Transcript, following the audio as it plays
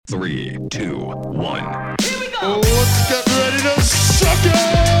3, 2, 1. Here we go. Let's get ready to suck it.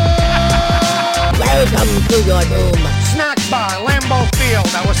 Welcome to your doom. Snack bar, Lambeau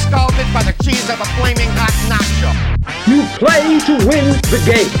Field. I was scalded by the cheese of a flaming hot nacho. You play to win the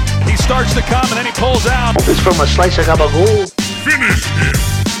game. He starts to come and then he pulls out. It's from a slice of gabagool. Finish him.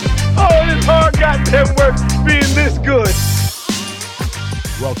 Oh, this hard goddamn work being this good.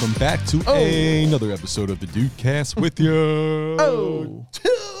 Welcome back to another episode of the Dudecast with your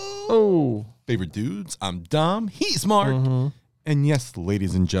favorite dudes. I'm Dom. He's Mark. And yes,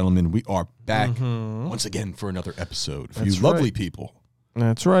 ladies and gentlemen, we are back once again for another episode for you lovely people.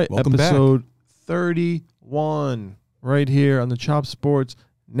 That's right. Welcome episode 31 right here on the Chop Sports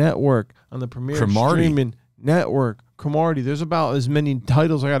Network on the Premier Streaming Network. Cromartie, there's about as many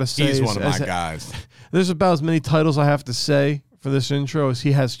titles I got to say. He's one of my guys. There's about as many titles I have to say for this intro as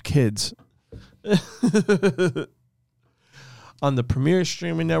he has kids. On the Premier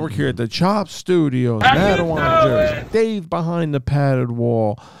Streaming Network here at the Chop Studios, Mattawan, Jersey. Dave behind the padded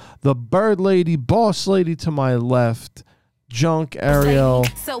wall. The Bird Lady, Boss Lady to my left. Junk Ariel,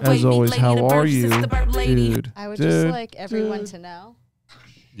 as always, how are you, dude? I would just like everyone to know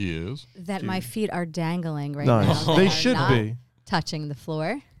that my feet are dangling right now. They should be. Touching the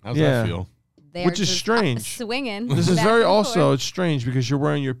floor. How's that feel? Which is strange. Swinging. This is very also, it's strange because you're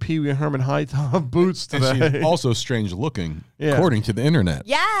wearing your Pee Wee Herman high top boots today. And she's also strange looking, according to the internet.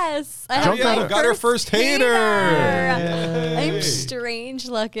 Yes. I got her first hater. I'm strange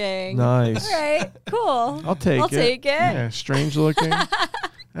looking. Nice. All right, cool. I'll take it. Yeah, strange looking.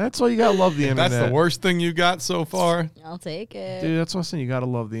 That's why you gotta love the internet. That's the worst thing you got so far. I'll take it. Dude, that's what I'm saying. You gotta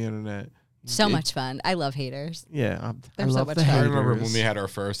love the internet. So much fun. I love haters. Yeah, They're I so love much the fun. I haters. remember when we had our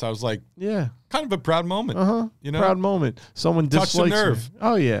first. I was like, kind of a proud moment. You know, proud moment. Someone touched the dislikes nerve. Me.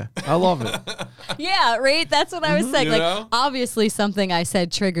 Oh yeah, I love it. Yeah, right. That's what I was saying. You Like, know? obviously, something I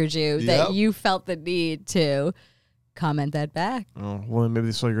said triggered you that you felt the need to comment that back. Oh well, maybe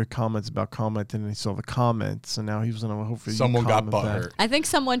they saw your comments about commenting, and he saw the comments, and now he was gonna hopefully someone got butthurt. butthurt. I think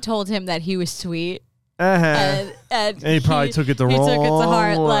someone told him that he was sweet. And he probably took it the wrong He took it to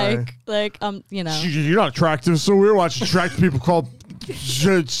heart, way. you know. You're not attractive, so we're watching attractive people called,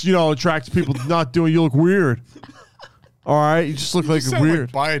 attractive people not doing. You look weird. All right, you just look like sound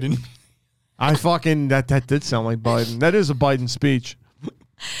weird. Like Biden. I fucking that did sound like Biden. That is a Biden speech.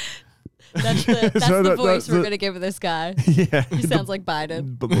 That's the So the voice we're gonna give this guy. Yeah, He sounds like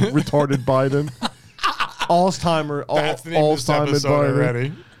Biden. retarded Biden. Alzheimer. That's the name of this episode Biden.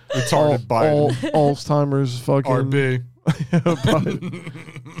 already. Retarded Biden. Alzheimer's fucking RB.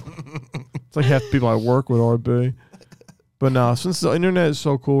 It's like half the people I work with RB. But no, since the internet is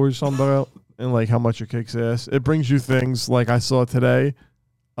so cool, we're just talking about and like how much it kicks ass. It brings you things like I saw today.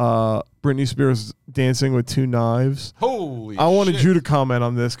 Britney Spears dancing with 2 knives. Holy I wanted shit. you to comment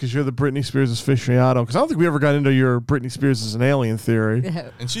on this because you're the Britney Spears aficionado. Because I don't think we ever got into your Britney Spears as an alien theory.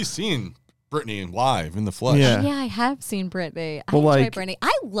 And she's seen Britney live in the flesh. Yeah. Yeah, I have seen Britney. I Well, enjoy like- Britney.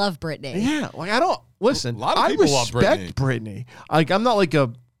 I love Britney. Yeah, like I don't listen. A lot of I people love respect Britney. Like I'm not like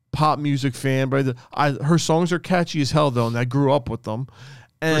a pop music fan, but her songs are catchy as hell though, and I grew up with them.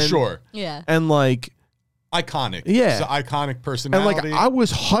 And, For sure. Yeah. And like, Iconic. Yeah. It's an iconic and personality. like, I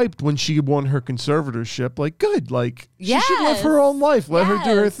was hyped when she won her conservatorship. Like, good. Like, she should live her Yes. own life. Let her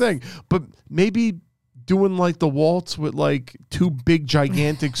do her Yes. thing. But maybe doing like the waltz with like 2 big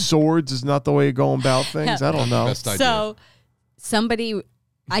gigantic swords is not the way of going about things. I don't know. Best idea. So somebody,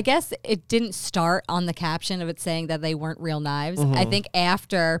 I guess it didn't start on the caption of it saying that they weren't real knives. I think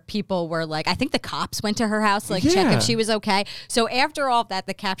after people were like, I think the cops went to her house to like check Yeah. if she was okay. So after all of that,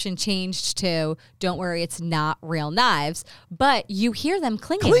 the caption changed to, don't worry, it's not real knives. But you hear them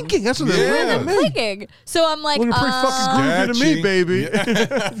clinking. Clinking. That's what Yeah. they're Them doing. clinking. So I'm like, Looking pretty fucking groovy to me, Sketchy. baby.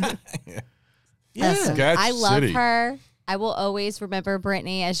 listen, Sketch I love City. her. I will always remember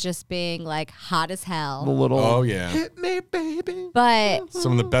Britney as just being like hot as hell. The little. Oh, yeah. Hit me, baby. But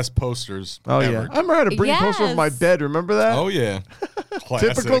Some of the best posters Oh ever. yeah, I remember I had a Britney poster over my Yes. bed. Remember that? Oh, yeah.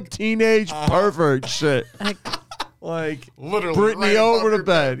 Classic. Typical teenage pervert shit. Like Literally. Britney right above over your the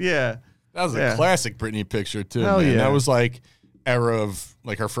bed. Yeah. That was a Yeah. classic Britney picture, too. Hell man. yeah. That was like era of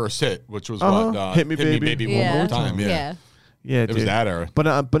like her first hit, which was Uh-huh. what? Hit Me, Baby. One yeah. More Time. Yeah. Yeah, It dude. was that era. But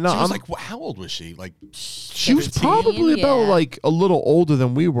no, She was I'm like, how old was she? Like, she was 17, probably about yeah. like a little older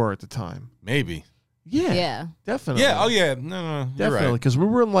than we were at the time. maybe. Yeah. Yeah. Definitely. Yeah. Oh, yeah. No. You're Definitely. right. Because we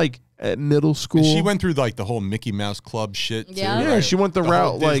were in like at middle school. And she went through like the whole Mickey Mouse Club shit. Too, Yeah. Yeah, right? she went the whole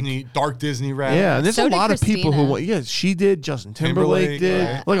route, like- Disney, dark Disney route. Yeah, and there's So a did lot of people who Christina. went. Yeah, she did. Justin Timberlake did.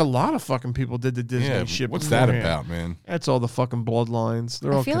 right. Like a lot of fucking people did the Disney Yeah. shit. What's that beforehand. about, man? That's all the fucking bloodlines.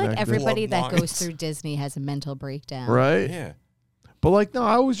 They're all I feel like connected. everybody that Bloodlines. goes through Disney has a mental breakdown. Right? Yeah. But like, no,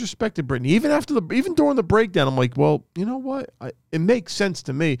 I always respected Britney. Even during the breakdown, I'm like, well, you know what? It makes sense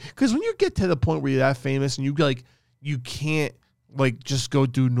to me because when you get to the point where you're that famous and you can't like just go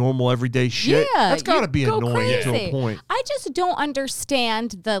do normal everyday shit. Yeah, That's got to be go annoying to crazy. a point. I just don't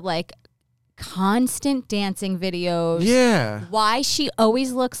understand the like constant dancing videos. Yeah. Why she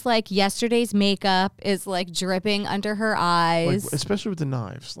always looks like yesterday's makeup is like dripping under her eyes. Like, especially with the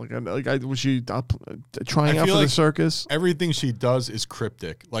knives. Was she trying out feel for like the circus? Everything she does is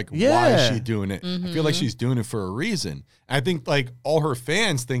cryptic. Like, why Yeah. is she doing it? I feel like she's doing it for a reason. I think like all her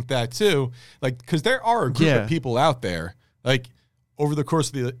fans think that too. Like, because there are a group of people out there, like over the course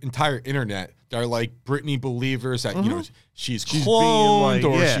of the entire internet, that are like Britney believers that, you know, she's cloned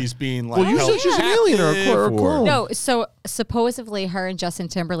being, like, or she's being like, well, you said she's an alien or a clone. No, so supposedly her and Justin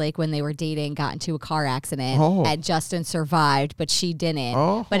Timberlake, when they were dating, got into a car accident and Justin survived, but she didn't.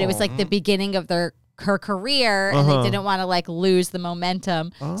 But it was like the beginning of her career, and they didn't want to like lose the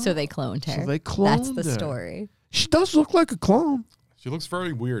momentum, so they cloned her. So they cloned That's the her. story. She does look like a clone. she looks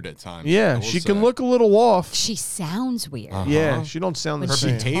very weird at times. Yeah, she can look a little off. She sounds weird. Yeah, she don't sound the Her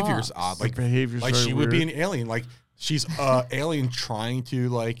same. behavior's odd. Like, behavior's like very she would be weird. an alien. Like, she's alien trying to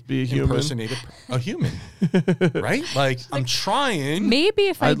like Be a human. impersonate a human, right? Like, I'm trying. Maybe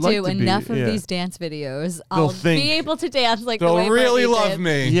if I I'd like do to be, enough of yeah. these dance videos, They'll I'll think- be able to dance like the They'll way really Britney love did.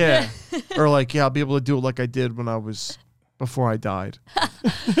 me. Yeah. Or like, yeah, I'll be able to do it like I did when I was before I died.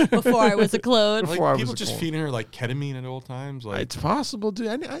 Before I was a clone. Before I Like, was people a just clone. feeding her like ketamine at all times. Like, It's possible,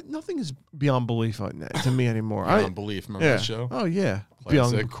 dude. Nothing is beyond belief to me anymore. beyond belief. Remember yeah. that show? Oh yeah,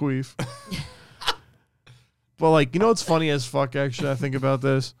 beyond Classic. belief. But like, you know what's funny as fuck? Actually, I think about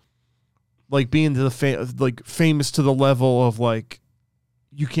this, like being to the famous to the level of like,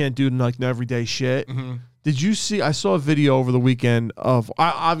 you can't do like everyday shit. Mm-hmm. Did you see? I saw a video over the weekend of.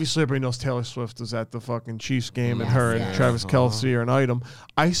 Obviously, everybody knows Taylor Swift was at the fucking Chiefs game, and her and Travis Kelce are an item.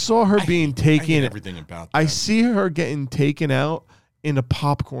 I saw her being I taken. hate everything about that. I see her getting taken out in a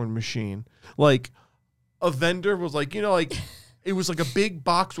popcorn machine. Like a vendor was like, you know, like it was like a big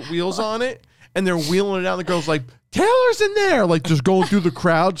box with wheels on it, and they're wheeling it out. And the girl's like, Taylor's in there, like just going through the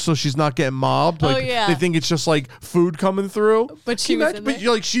crowd so she's not getting mobbed. Like they think it's just like food coming through. But she was in there.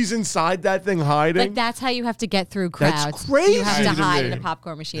 You're like she's inside that thing hiding. Like that's how you have to get through crowds. That's crazy You have to to hide me. in a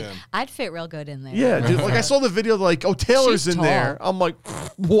popcorn machine. Yeah. I'd fit real good in there. Yeah, dude. Like I saw the video, like, oh, Taylor's She's in there. tall. I'm like,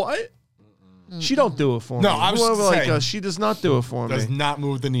 what? She don't do it for No, me. I was Whoever, like, saying- she does not do it for Does me. not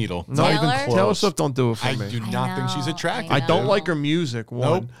move the needle. No. Not even Taylor? close. Taylor Swift don't do it for I me. do not think she's know, attractive. I I don't know. like her music.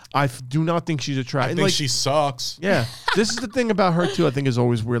 One, Nope. I do not think she's I attractive. think Like, she sucks. yeah, this is the thing about her too. I think is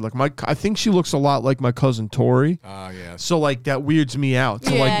always weird. Like I think she looks a lot like my cousin Tori. Yeah. So like that weirds me out.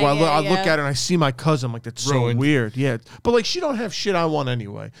 So like Yeah, when I look yeah. at her and I see my cousin, I'm like that's Ruined. so weird. Yeah, but like she don't have shit I want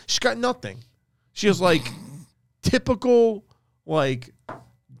anyway. She's got nothing. She has like typical like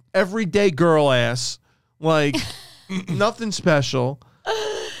everyday girl ass. Like nothing special.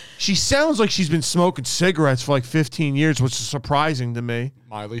 She sounds like she's been smoking cigarettes for like 15 years, which is surprising to me.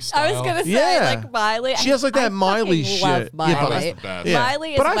 Miley style. I was gonna say Yeah. like Miley. She has like that I Miley fucking shit. Love Yeah, Miley. but Miley's the best. Yeah.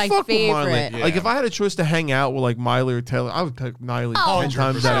 Miley is But I my fuck with Miley. favorite. Yeah. Like if I had a choice to hang out with like Miley or Taylor, I would pick Miley 10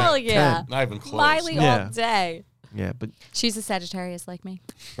 times out hell of 10. yeah. Not even close. Miley Yeah. all day. Yeah, but She's a Sagittarius like me.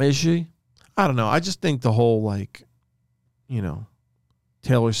 is she? I don't know. I just think the whole like, you know,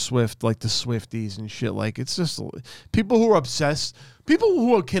 Taylor Swift, like the Swifties and shit. Like it's just people who are obsessed. People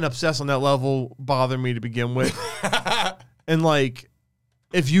who can obsess on that level bother me to begin with. And like,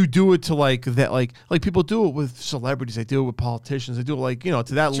 if you do it to like that, like people do it with celebrities, they do it with politicians, they do it like, you know,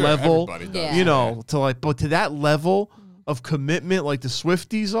 to that Sure, level. everybody does. Yeah. You know, to like, but to that level of commitment, like the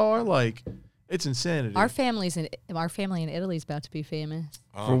Swifties are, like it's insanity. Our family in Italy is about to be famous.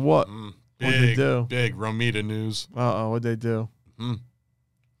 For what? What'd they Big, do? big Romita news. What'd they do?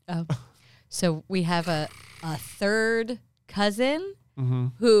 Oh, so we have a third cousin Mm-hmm.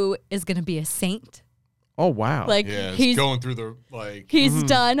 who is going to be a saint. Oh wow! Like Yeah, it's he's going through the like. he's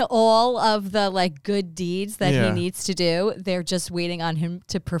done all of the like good deeds that Yeah. he needs to do. They're just waiting on him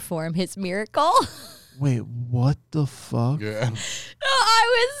to perform his miracle. Wait, what the fuck? Yeah.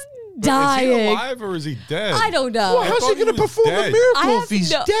 I was Is he dying. alive or is he dead? I don't know. Well, how's thought he gonna he was perform dead. a miracle I if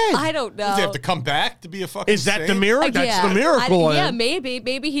he's no, dead? I don't know. Does he have to come back to be a fucking? Is that the saint? miracle? That's the miracle. Yeah, then.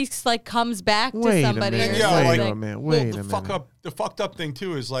 maybe he's like comes back Wait to a somebody. minute. Or Yeah, something. like- Wait a minute. Well, Wait the a fuck minute. up. The fucked up thing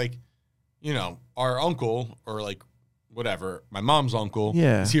too is like, you know, our uncle or like whatever, my mom's uncle,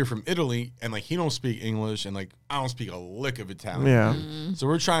 Yeah. is here from Italy, and like he don't speak English, and like I don't speak a lick of Italian. Yeah. Mm-hmm. So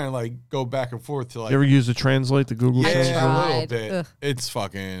we're trying to like go back and forth to like. You ever use the translate the Google yeah, Translate? a little tried. bit. Ugh. It's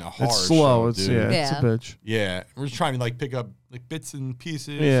fucking a hard. It's slow. show, It's dude. yeah, it's a Yeah. bitch. Yeah, we're just trying to like pick up like bits and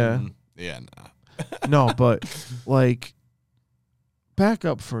pieces. Yeah. and- yeah. Nah. No, but like back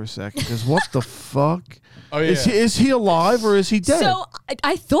up for a second, because what the fuck? Oh, yeah. Is he alive or is he dead? So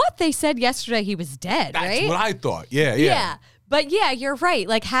I thought they said yesterday he was dead, That's right? what I thought. Yeah. Yeah. But yeah, you're right.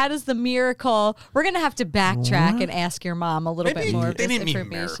 Like, how does the miracle? We're gonna have to backtrack and ask your mom a little bit more of They this didn't mean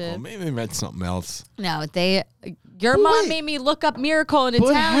miracle. information. Maybe they meant something else. No, your mom made me look up miracle in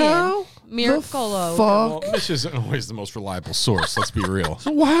Italian. How Miracolo. the fuck? Well, this isn't always the most reliable source. Let's be real.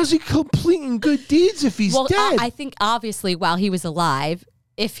 So why is he completing good deeds if he's Well, dead? I think obviously while he was alive,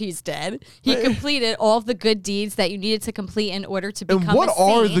 if he's dead, he completed all of the good deeds that you needed to complete in order to become and what a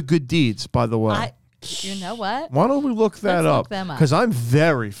saint. are the good deeds, by the way? You know what? Why don't we look that Let's up? look them up. Because I'm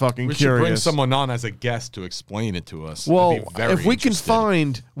very fucking We curious. should bring someone on as a guest to explain it to us. Well, I'd be very if we can interested.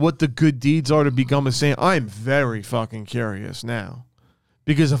 find what the good deeds are to become a saint, I'm very fucking curious now.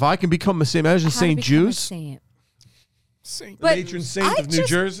 Because if I can become a saint, imagine How to St. become a Juice, saint. Saint- But patron saint I of New just-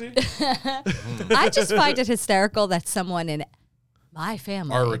 Jersey. I just find it hysterical that someone in my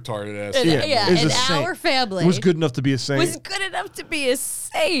family, our retarded ass. in, Yeah, is in a saint. our family, Was good enough to be a saint. was good enough to be a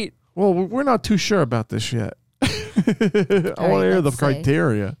saint. Well, we're not too sure about this yet. I want to hear the let's see.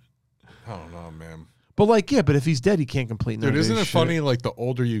 criteria. I don't know, man. But but if he's dead, he can't complete none Dude, of isn't this it shit. funny? Like the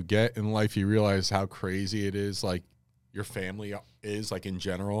older you get in life, you realize how crazy it is. Like your family is, like in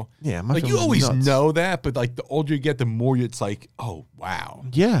general. Yeah, my like you family's always nuts. know that, but like the older you get, the more it's like, oh wow,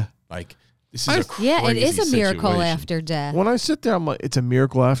 Yeah. like this is a crazy Yeah, it is a miracle situation. after death. When I sit there, I'm like, it's a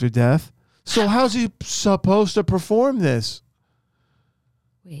miracle after death. So how's he supposed to perform this?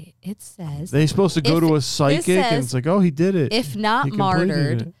 Wait, it says They're supposed to go If- to a this psychic, and says, it's like, oh, he did it. if He not completed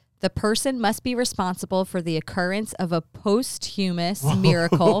martyred, it. the person must be responsible for the occurrence of a posthumous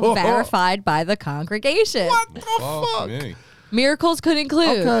miracle verified by the congregation. What the Fuck fuck? me. Miracles could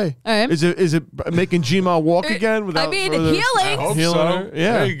include. Okay. All right. Is it making Gma walk again? Without mean, further- healing. I hope Healing so. her?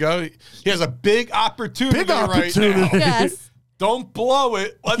 Yeah. There you go. He has a big opportunity, Big opportunity. right now. Yes. Don't blow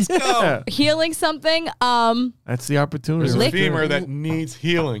it. Let's Yeah. go. Healing something, That's the opportunity. There's a right femur there. that needs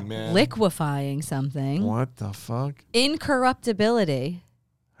healing, man. liquefying something, What the fuck? incorruptibility.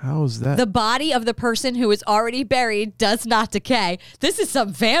 How is that? The body of the person who is already buried does not decay. This is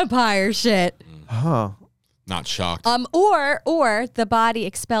some vampire shit. huh? Not shocked. Or the body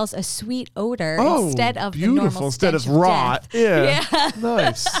expels a sweet odor instead of the normal beautiful. Instead of stench rot. death. Yeah.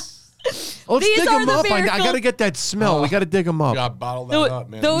 Nice. Let's These dig are him the up. I miracles. gotta get that smell. We gotta dig him up. Got bottle that up,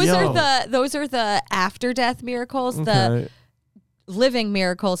 man. Those Yo. are the after death miracles. The Okay. living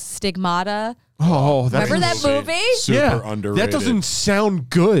miracles, stigmata. Oh, that's Remember that insane. movie? Super underrated. That doesn't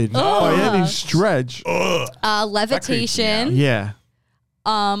sound good by any stretch. Levitation. Yeah.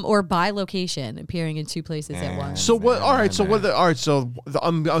 Or bilocation, appearing in two places at once. So what? All right. So what? All right. So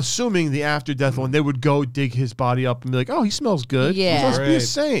I'm assuming the after death one, they would go dig his body up and be like, "Oh, he smells good. Yeah. He must be a Great.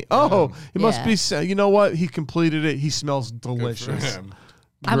 saint. Oh, he must Yeah. be. You know what? He completed it. He smells Good for delicious. him.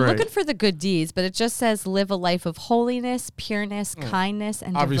 I'm Great. looking for the good deeds, but it just says live a life of holiness, pureness, kindness,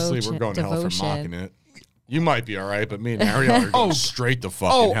 and Obviously, devotion. we're going to hell for devotion. mocking it. You might be all right, but me and Ariel are going straight to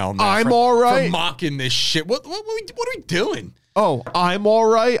fucking Oh, hell now. I'm for, all right. for mocking this shit. What are we doing? Oh, I'm all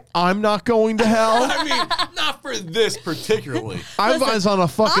right. I'm not going to hell. I mean, not for this particularly. I was on a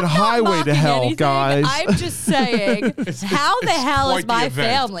fucking I'm not highway to mocking hell, anything. guys. I'm just saying, how the hell is Quite the my event.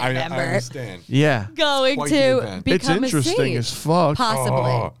 family I member understand. yeah. going quite the to event. It's become a interesting saint? as fuck.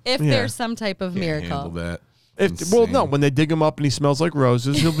 Possibly, Oh. if Yeah. there's some type of Can't handle miracle. that. Well, Insane. no. When they dig him up and he smells like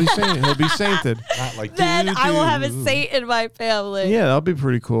roses, he'll be he'll be sainted. Not like Then I will have a doo-doo. saint in my family. Yeah, that'll be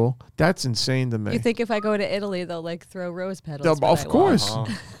pretty cool. That's insane to me. You think if I go to Italy, they'll like throw rose petals? Yeah, when of I walk? course.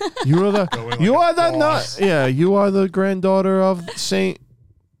 Uh-huh. You are the Going you like are a the boss. nut. Yeah, you are the granddaughter of Saint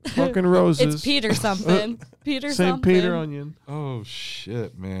fucking Roses. It's Peter something. Peter Saint something. Peter Onion. Oh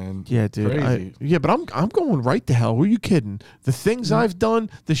shit, man. Yeah, dude. Crazy. Yeah, but I'm going right to hell. Who are you kidding? The things I've done,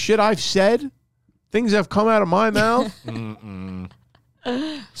 the shit I've said, things that have come out of my mouth,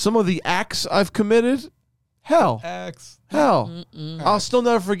 some of the acts I've committed, hell. Hell. I'll still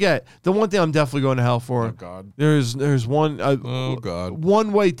never forget. The one thing I'm definitely going to hell for. Oh God. There's one Oh God.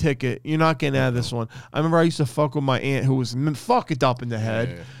 one-way ticket. You're not getting out of this one. I remember I used to fuck with my aunt who was fucked up in the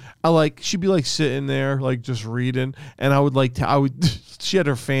head. Yeah. She'd be like sitting there like just reading, and I would she had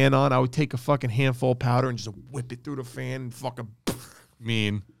her fan on. I would take a fucking handful of powder and just whip it through the fan and fucking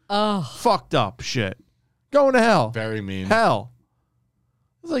Mean. fucked up shit. Going to hell. Very mean. Hell.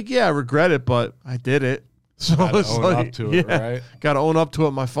 I was like, yeah, I regret it, but I did it. So Gotta it's own like, up to it, right? Got to own up to it.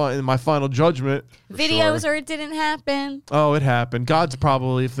 In my final judgment. Videos or it didn't happen. Oh, it happened. God's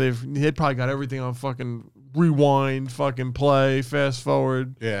probably they'd probably got everything on fucking rewind, fucking play, fast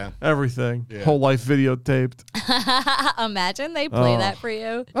forward, Yeah. everything, Yeah. whole life videotaped. Imagine they play Oh. that for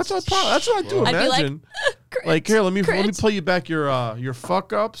you. That's what I do. I'd be like, Imagine. Like, here, let me play you back your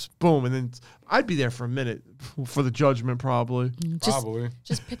fuck ups. Boom, and then I'd be there for a minute for the judgment, probably.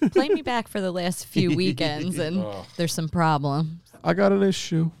 Just play me back for the last few weekends, and there's some problems. I got an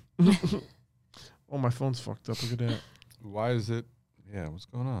issue. Oh, my phone's fucked up. Look at that. Why is it? Yeah, what's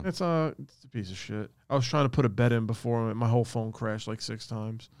going on? It's a piece of shit. I was trying to put a bet in before my whole phone crashed like 6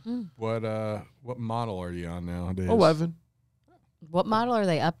 times. What model are you on nowadays? 11. What model are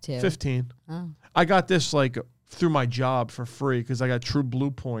they up to? 15. Oh. I got this like through my job for free because I got True Blue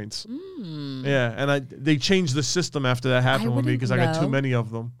points. Yeah, and they changed the system after that happened with me because I got too many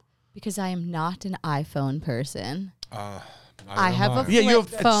of them. Because I am not an iPhone person. I have a you have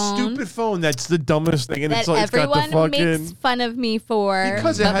flip that phone stupid phone. That's the dumbest thing, and that it's like it's got the everyone fucking makes fun of me for.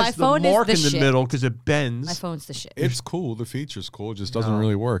 because it but has my the phone mark is in the middle because it bends. My phone's the shit. It's cool. The feature's cool. It just doesn't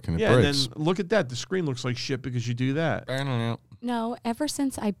really work, and it Yeah, breaks. and then look at that. The screen looks like shit because you do that. No, ever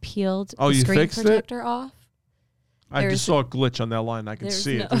since I peeled Oh, the you screen fixed it? protector off. I just saw a glitch on that line. I can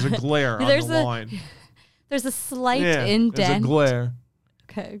see it. There's a glare on the line. There's a slight Yeah, indent. there's a glare.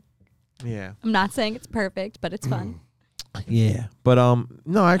 Okay. Yeah. I'm not saying it's perfect, but it's fun. Yeah. But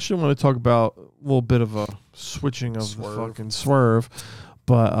no, I actually want to talk about a little bit of a switching of the fucking swerve.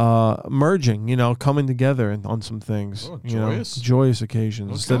 But merging, coming together on some things. Oh, joyous? Joyous occasions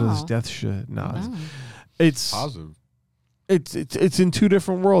Okay. instead of this death shit. No. Oh. It's Positive. It's in two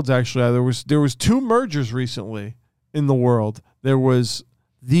different worlds actually. There was 2 mergers recently in the world. There was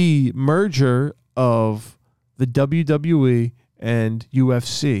the merger of the WWE and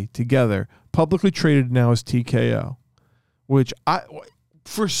UFC together, publicly traded now as TKO, which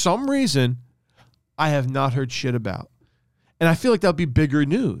for some reason I have not heard shit about. And I feel like that'll be bigger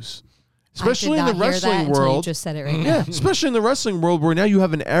news. Especially in the wrestling world. You just said it right now. Yeah, especially in the wrestling world where now you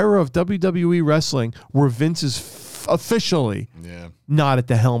have an era of WWE wrestling where Vince is officially not at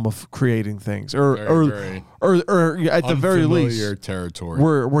the helm of creating things, or at the very least territory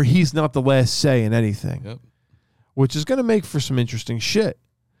where he's not the last say in anything. Yep. Which is going to make for some interesting shit.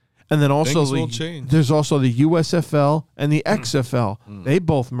 And then also Things will change. There's also the USFL and the XFL. They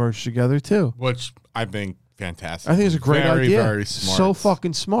both merged together too. Which I think fantastic. I think it's a great idea. Very smart. So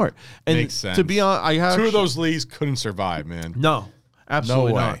fucking smart. And Makes sense. to be honest, 2 of those leagues couldn't survive, man. No,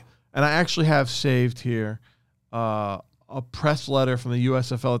 absolutely No way. not. And I actually have saved here a press letter from the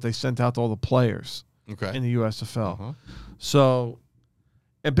USFL that they sent out to all the players in the USFL. So,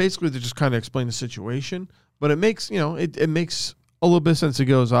 and basically they just kind of explain the situation, but it makes, it makes a little bit of sense. It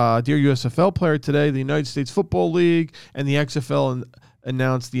goes, dear USFL player, today the United States Football League and the XFL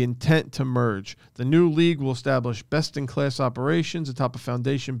announced the intent to merge. The new league will establish best-in-class operations atop a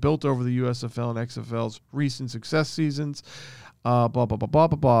foundation built over the USFL and XFL's recent success seasons. Blah, blah, blah, blah,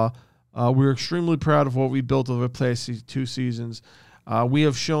 blah, blah. We're extremely proud of what we built over the past 2 seasons. We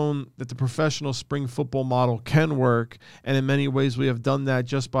have shown that the professional spring football model can work, and in many ways we have done that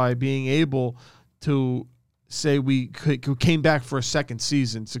just by being able to say we came back for a second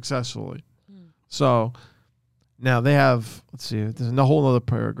season successfully. So now they have, let's see, there's a whole other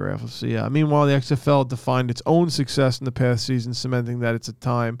paragraph. Let's see. Meanwhile, the XFL defined its own success in the past season, cementing that it's a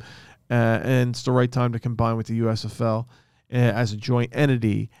time and it's the right time to combine with the USFL as a joint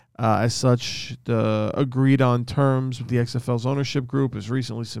entity. As such, the agreed on terms with the XFL's ownership group is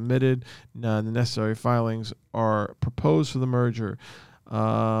recently submitted. The necessary filings are proposed for the merger.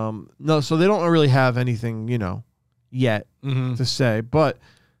 No, so they don't really have anything, yet to say. But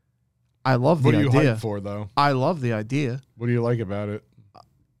I love the idea. What are you hyped for, though? I love the idea. What do you like about it?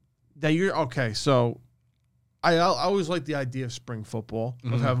 That you're okay. So I always like the idea of spring football,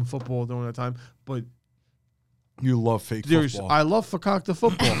 of having football during that time. But you love fake football. I love fakakta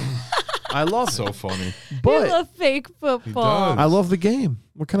football. I love it. So funny. But you love fake football. I love the game.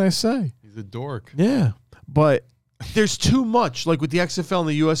 What can I say? He's a dork. Yeah, but there's too much. Like with the XFL and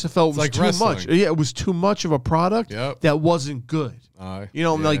the USFL, it was like too wrestling. much. Yeah, it was too much of a product that wasn't good. So I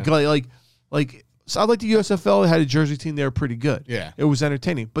like the USFL. It had a Jersey team. They were pretty good. Yeah. It was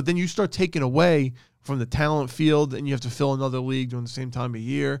entertaining. But then you start taking away from the talent field and you have to fill another league during the same time of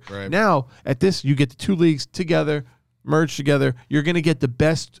year. Right. Now, at this, you get the 2 leagues together, merged together. You're going to get the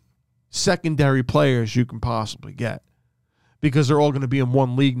best secondary players you can possibly get because they're all going to be in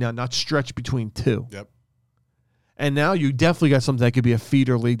one league now, not stretched between 2. Yep. And now you definitely got something that could be a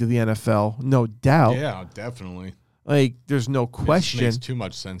feeder league to the NFL, no doubt. Yeah, definitely. Like, there's no question. It makes too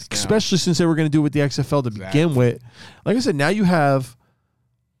much sense now. Especially since they were going to do it with the XFL to begin with. Like I said, now you have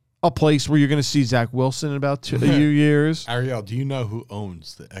a place where you're going to see Zach Wilson in about a few years. Ariel, do you know who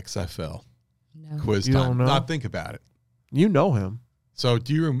owns the XFL? No. Quiz You time. don't know? Not think about it. You know him. So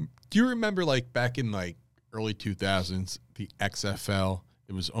do you remember like back in like early 2000s, the XFL?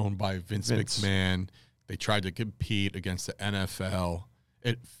 It was owned by Vince. McMahon. They tried to compete against the NFL.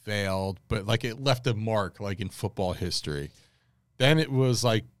 It failed, but like it left a mark like in football history. Then it was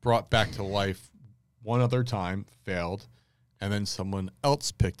like brought back to life one other time, failed, and then someone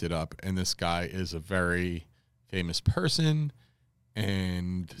else picked it up. And this guy is a very famous person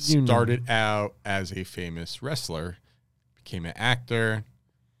and started out as a famous wrestler, became an actor,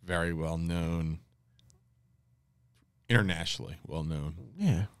 very well known, internationally well known.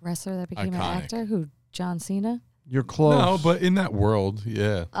 Yeah. Wrestler that became Iconic. an actor? Who? John Cena? You're close. No, but in that world,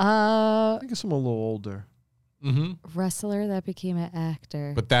 yeah. I think I'm a little older. Mm-hmm. Wrestler that became an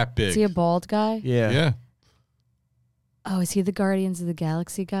actor. But that big. Is he a bald guy? Yeah. Yeah. Oh, is he the Guardians of the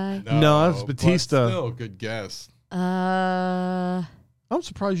Galaxy guy? No, that's but Batista. Still, good guess. I'm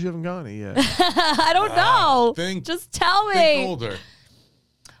surprised you haven't gotten it yet. I don't know. Just tell me. Think older.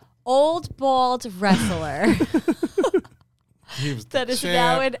 Old bald wrestler He was that the is champ.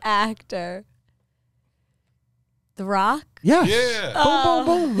 now an actor. The Rock? Yes. Yeah. Boom,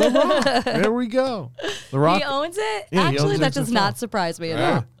 boom, boom. The Rock. There we go. The Rock. He owns it? Yeah, he Actually, owns that does XFL. not surprise me at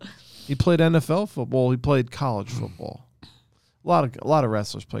Yeah. all. He played NFL football. He played college football. A lot of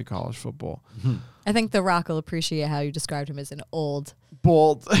wrestlers play college football. I think The Rock will appreciate how you described him as an old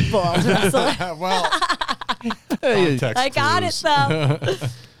Bald. bald wrestler. Well, Hey, context I got clues. it, though.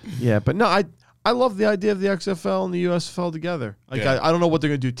 yeah, but no, I love the idea of the XFL and the USFL together. Like Yeah. I don't know what they're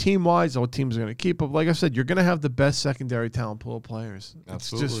going to do team-wise or what teams are going to keep. But like I said, you're going to have the best secondary talent pool of players.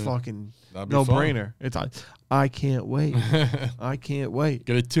 Absolutely. It's just fucking That'd be no-brainer. I can't wait. I can't wait.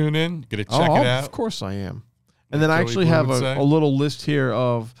 Gonna tune in. Gonna check it out. Of course I am. And then I Joey actually Blue have would say. a little list here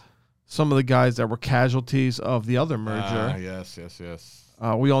of some of the guys that were casualties of the other merger. Yes.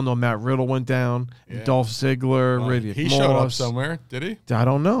 We all know Matt Riddle went down, Yeah. Dolph Ziggler, Well, Riddick he Moss. showed up somewhere, did he? I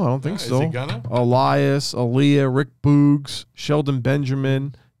don't know. I don't think Is so. he gonna? Elias, Aaliyah, Rick Boogs, Sheldon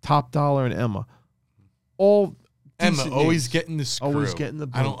Benjamin, Top Dollar, and Emma. All Emma decent always names. getting the screw. Always getting the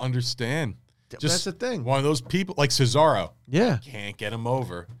I don't boot. understand. That's the thing. One of those people like Cesaro. Yeah. Can't get him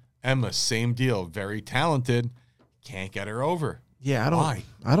over. Emma, same deal. Very talented. Can't get her over. Yeah, Why?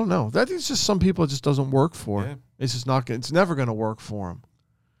 I don't know. That is just some people it just doesn't work for. Yeah. It's just not. It's never going to work for them.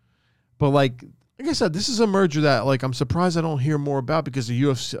 But like I said, this is a merger that like I'm surprised I don't hear more about because the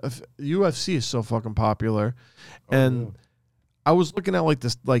UFC is so fucking popular, and I was looking at like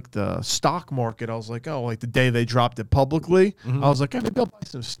this the stock market. I was like, oh, like the day they dropped it publicly, I was like, hey, maybe I'll buy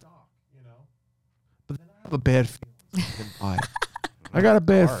some stock, you know. But then I have a bad feeling I didn't buy it. I got a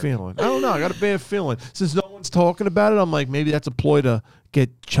bad feeling. I don't know. I got a bad feeling. Since no one's talking about it, I'm like, maybe that's a ploy to get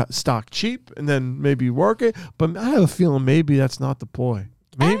stock cheap and then maybe work it. But I have a feeling maybe that's not the ploy.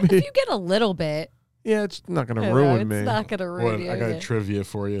 And Maybe. if you get a little bit, Yeah, it's not going to you know, ruin it's me. not going to ruin you. I got a trivia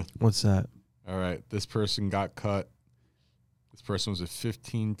for you. What's that? All right. This person got cut. This person was a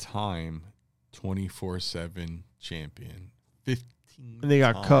 15-time 24/7 champion. 15. And they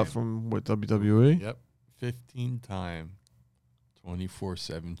got cut from what, WWE? Yep. 15-time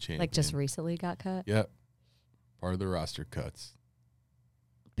 24/7 champion. Like just recently got cut Yep. Part of the roster cuts.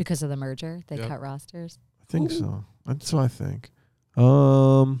 because of the merger. They Yep. cut rosters. I think so. That's what I think.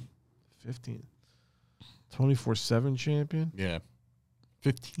 15. 24/7 champion? Yeah.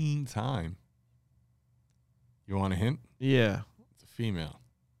 15-time. You want a hint? Yeah. It's a female.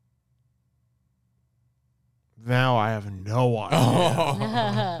 Now I have no idea.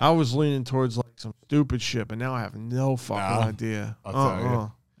 Oh. I was leaning towards like some stupid shit, but now I have no fucking Nah, idea. I'll tell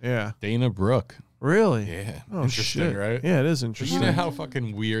you. Yeah. Dana Brooke. Really? Yeah. Oh, Interesting, shit. right? Yeah, it is But interesting. you know how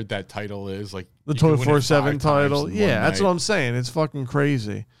fucking weird that title is? Like The you can win it 24/7 5 times title. in Yeah, one that's night. what I'm saying. It's fucking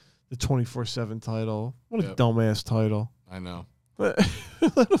crazy. The 24/7 title. What a Yep. dumbass title. I know. What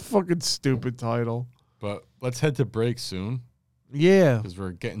a fucking stupid title. But let's head to break soon Yeah. because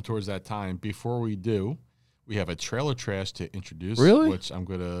we're getting towards that time. Before we do, we have a trailer trash to introduce. Really? Which I'm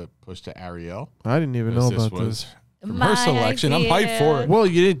going to push to Ariel. I didn't even know This about was this. from My her selection. I'm hyped for it. Well,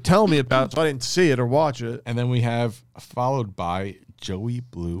 you didn't tell me about it, so I didn't see it or watch it. And then we have followed by Joey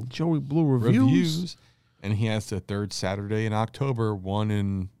Blue Joey Blue reviews. And he has the third Saturday in October, one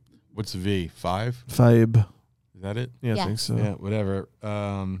in, what's V? 5? Fabe. Is that it? Yeah, I Yeah. think so. Yeah, whatever.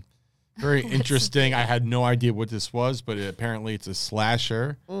 Very interesting. I had no idea what this was, but apparently it's a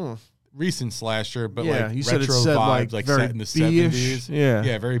slasher. Recent slasher, but Yeah, like you said retro it said, vibes, like, set very in the B-ish. 70s. Yeah.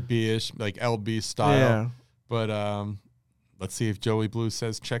 Yeah, very B-ish, like LB style. Yeah. But let's see if Joey Blue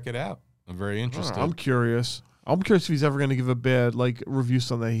says check it out. I'm very interested. I'm curious. I'm curious if he's ever going to give a bad like review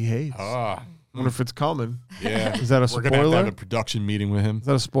something that he hates. Ah, I wonder if it's coming. yeah. Is that a We're gonna have to spoiler? have a production meeting with him. Is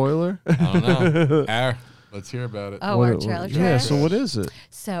that a spoiler? I don't know. Let's hear about it. Oh, our trailer Yeah, trash? so what is it?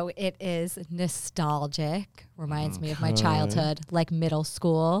 So it is nostalgic. Reminds me of my childhood, like middle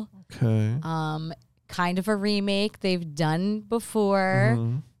school. Okay. kind of a remake they've done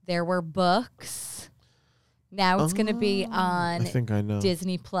before. There were books. Now it's going to be on I think I know.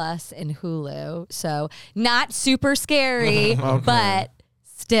 Disney Plus and Hulu. So not super scary, but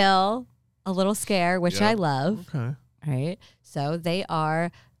still a little scare, which I love. Okay. Right. So they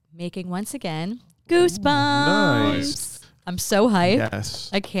are making once again Goosebumps. Nice. I'm so hyped. Yes.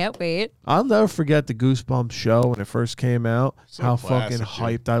 I can't wait. I'll never forget the Goosebumps show when it first came out. So how classic, fucking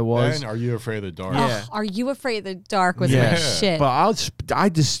hyped dude. I was. Then Are You Afraid of the Dark? Yeah. Are You Afraid of the Dark was Yeah. my shit. But I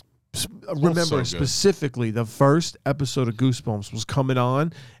just remember so good. specifically the first episode of Goosebumps was coming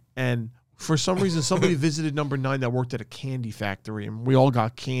on, and for some reason somebody visited number 9 that worked at a candy factory, and we all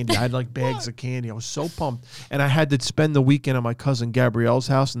got candy. I had like bags of candy. I was so pumped, and I had to spend the weekend at my cousin Gabrielle's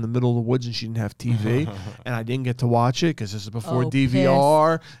house in the middle of the woods, and she didn't have TV, and I didn't get to watch it because this is before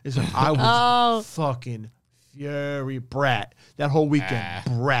DVR. I was fucking fury brat that whole weekend.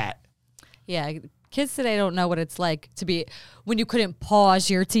 Brat. Yeah. Kids today don't know what it's like to be when you couldn't pause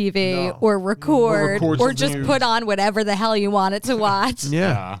your TV No. or record or something just you- put on whatever the hell you wanted to watch.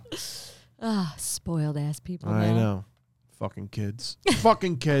 Yeah. Spoiled ass people. I now. know. Fucking kids.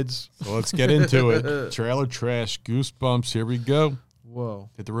 Fucking kids. So let's get into it. Trailer trash, Goosebumps. Here we go. Whoa.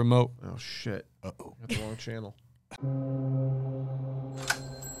 Hit the remote. Oh, shit. Uh-oh. Got the wrong channel.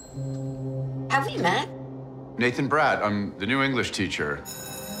 Have we met? Nathan Bratt. I'm the new English teacher.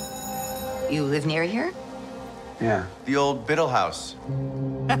 You live near here? Yeah. The old Biddle House.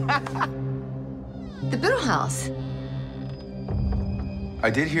 The Biddle House. I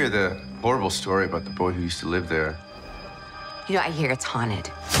did hear the horrible story about the boy who used to live there. You know, I hear it's haunted.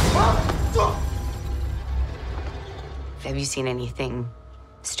 Have you seen anything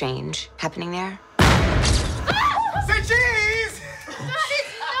strange happening there? Say cheese! That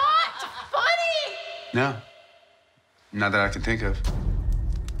is not funny! No. Not that I can think of.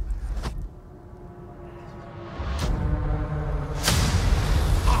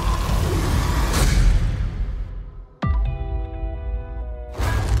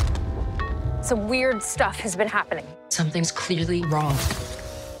 Some weird stuff has been happening. Something's clearly wrong.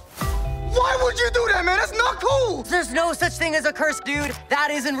 Why would you do that, man? That's not cool! There's no such thing as a curse, dude.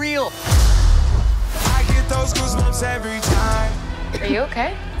 That isn't real. I get those goosebumps every time. Are you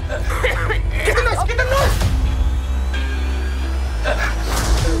okay? Get the nurse! Get the nurse!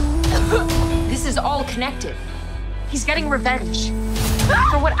 This is all connected. He's getting revenge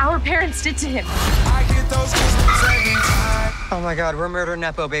for what our parents did to him. I get those goosebumps every time. Oh my God, we're murder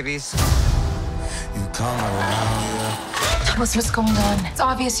nepo babies. You come around, Tell us what's going on. It's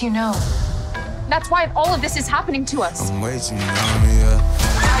obvious you know. That's why all of this is happening to us. I'm way too numb, yeah.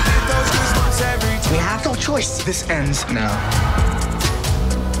 I get those goosebumps every time. We have no choice. This ends now.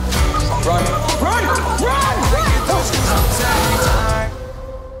 Run! Run! Run! I get those goosebumps every time.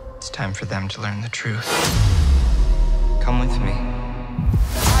 It's time for them to learn the truth. Come with me.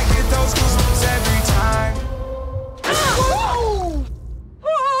 I get those goosebumps every time. Oh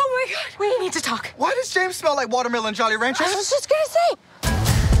my God. We need to talk. Why does James smell like watermelon Jolly Ranchers? I was just gonna say.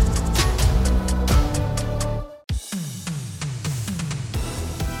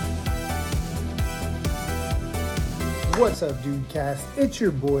 What's up, Dudecast? It's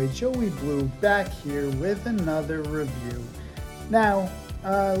your boy Joey Blue back here with another review. Now,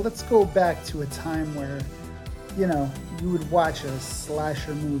 let's go back to a time where, you know, you would watch a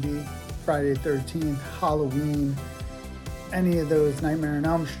slasher movie, Friday the 13th, Halloween, any of those Nightmare on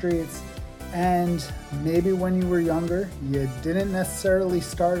Elm Streets, and maybe when you were younger, you didn't necessarily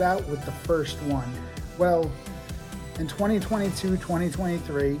start out with the first one. Well, in 2022,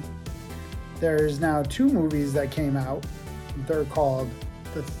 2023, there's now 2 movies that came out. They're called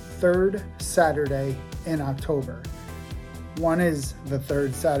The Third Saturday in October. One is The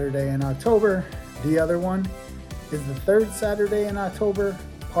Third Saturday in October. The other one is The Third Saturday in October,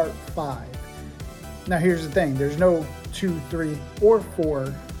 Part 5. Now here's the thing. There's no 2, 3, or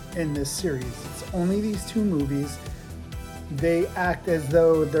 4 in this series. It's only these 2 movies. They act as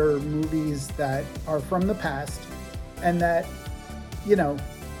though they're movies that are from the past and that, you know,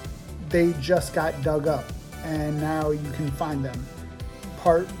 they just got dug up and now you can find them.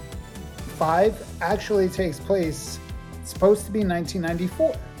 Part 5 actually takes place, it's supposed to be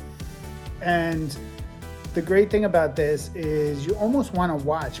 1994. And the great thing about this is you almost want to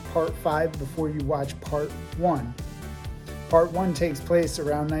watch Part 5 before you watch Part 1. Part 1 takes place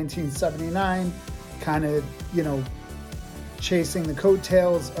around 1979, kind of, you know, chasing the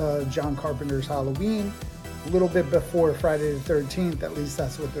coattails of John Carpenter's Halloween. A little bit before Friday the 13th, at least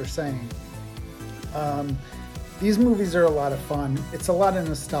that's what they're saying. These movies are a lot of fun. It's a lot of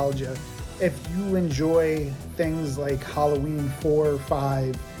nostalgia. If you enjoy things like Halloween 4,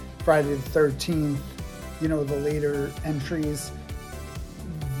 5, Friday the 13th, you know, the later entries.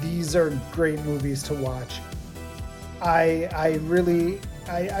 These are great movies to watch. I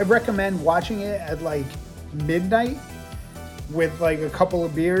recommend watching it at like midnight with like a couple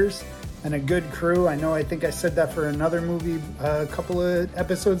of beers and a good crew. I think I said that for another movie a couple of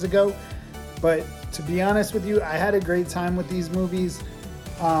episodes ago, but to be honest with you, I had a great time with these movies.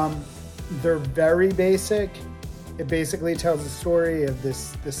 They're very basic. It basically tells the story of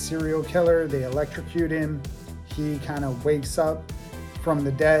this serial killer. They electrocute him. He kind of wakes up from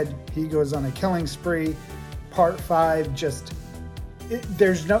the dead. He goes on a killing spree. Part 5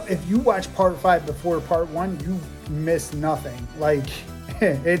 if you watch part 5 before part 1, you miss nothing. Like,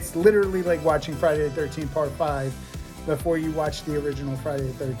 it's literally like watching Friday the 13th part 5 before you watch the original Friday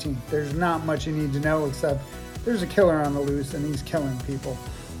the 13th. There's not much you need to know except there's a killer on the loose and he's killing people.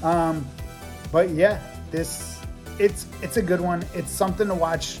 But yeah, it's a good one. It's something to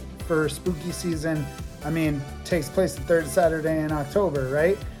watch for spooky season. I mean, it takes place the third Saturday in October,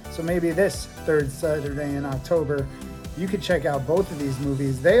 right? So maybe this third Saturday in October, you could check out both of these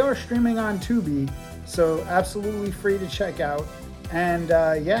movies. They are streaming on Tubi, so absolutely free to check out. And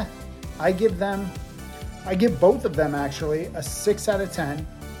yeah, I give both of them actually a 6 out of 10.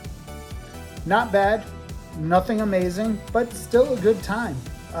 Not bad, nothing amazing, but still a good time.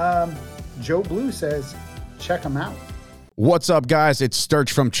 Joe Blue says, check them out. What's up, guys? It's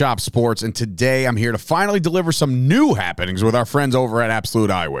Sturch from Chop Sports, and today I'm here to finally deliver some new happenings with our friends over at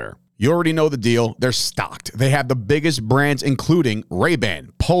Absolute Eyewear. You already know the deal. They're stocked. They have the biggest brands, including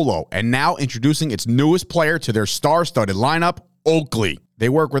Ray-Ban, Polo, and now introducing its newest player to their star-studded lineup, Oakley. They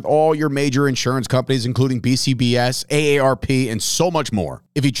work with all your major insurance companies, including BCBS, AARP, and so much more.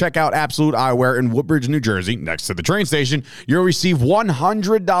 If you check out Absolute Eyewear in Woodbridge, New Jersey, next to the train station, you'll receive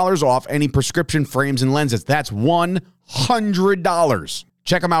 $100 off any prescription frames and lenses. That's $100.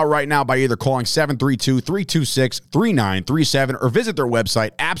 Check them out right now by either calling 732-326-3937 or visit their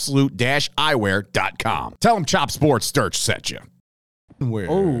website, absolute-eyewear.com. Tell them Chop Sports Sturch sent you.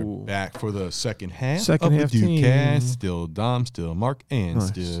 We're back for the second half Second of half the team. Dudecast. Still Dom, still Mark, and Nice.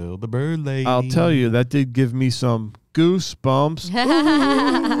 still the Bird Lady. I'll tell you, that did give me some goosebumps.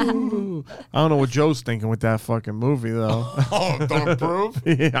 Ooh. I don't know what Joe's thinking with that fucking movie, though. Oh, don't approve?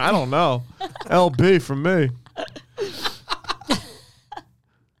 Yeah, I don't know. LB for me.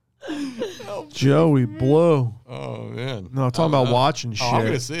 Joey Blue. Oh, man. No, I'm talking about watching shit. Oh, I'm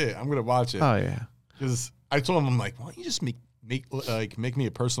going to see it. I'm going to watch it. Oh, yeah. Because I told him, I'm like, why don't you just make me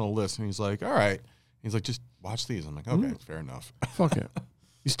a personal list? And he's like, all right. He's like, just watch these. I'm like, okay, fair enough. Fuck it.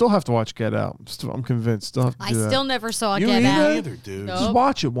 You still have to watch Get Out. I'm convinced. Still have to do that. Still never saw You Get either? Out. Either, dude. Nope. Just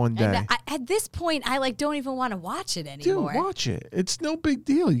watch it one day. And at this point, I don't even want to watch it anymore. Dude, watch it. It's no big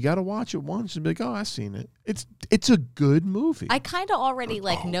deal. You got to watch it once and be like, oh, I've seen it. It's a good movie. I kind of already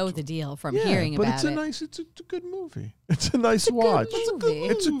know the deal from hearing about it. But it's a good movie. It's a nice watch.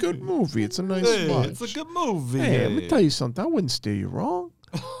 It's a good movie. It's a nice watch. It's a good movie. Hey, let me tell you something. I wouldn't steer you wrong.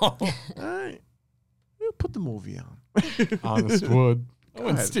 All right. Put the movie on. Honest wood. I Go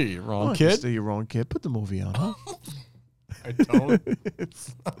wouldn't ahead. steer you wrong, I wouldn't kid. steer you wrong, kid. Put the movie on, huh? I don't.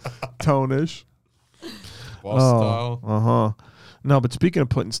 Tone-ish. Boss style. Uh-huh. No, but speaking of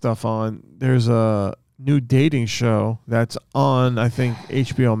putting stuff on, there's a new dating show that's on, I think,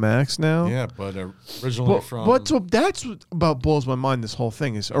 HBO Max now. Yeah, but originally from... That's what about blows my mind, this whole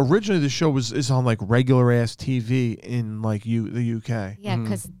thing. Is originally the show is on, like, regular-ass TV in, like, the UK. Yeah,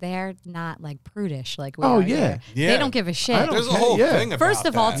 because they're not, like, prudish like we Oh, are yeah. here. They don't give a shit. There's a whole thing about First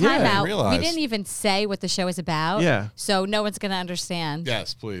of all, that. time I out. realize. We didn't even say what the show is about. Yeah. So no one's going to understand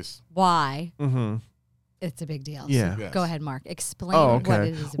Yes, please. why Mm-hmm. it's a big deal. Yeah. So Yes. go ahead, Mark. Explain Oh, what okay.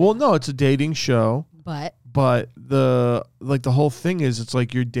 it is about. Well, no, it's a dating show. But the whole thing is it's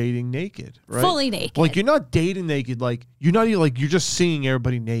like you're dating naked, right? Fully naked. Like you're not dating naked, like you're not even like you're just seeing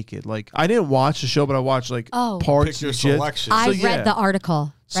everybody naked. Like I didn't watch the show, but I watched like parts Pick your and shit. selection. I So, read the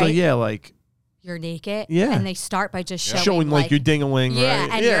article. So right? yeah, like You're naked. Yeah. And they start by just showing like your ding-a-ling, yeah,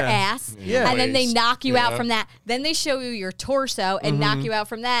 right? and your ass. Yeah. And then they Waist. knock you out Yeah. from that. Then they show you your torso and knock you out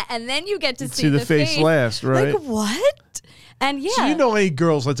from that. And then you get to See the face last, right? Like, what? And yeah. So you know any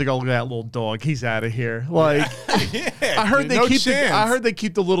girls like to go, look at that little dog. He's out of here. Like I heard dude, no they chance.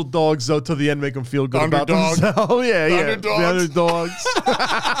 keep the little dogs though till the end, make them feel good Underdog. about themselves. Yeah, yeah. Underdogs. The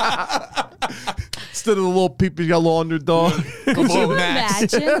underdogs. Instead of the little people, you got a little underdog. Could you imagine,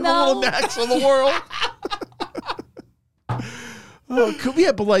 the little though? Max of the world.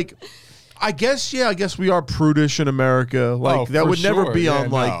 But like, I guess we are prudish in America. Like that for would never sure. be Yeah, on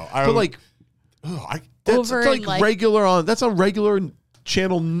like, no. but like Ugh, that's Over like in, like- regular on. That's on regular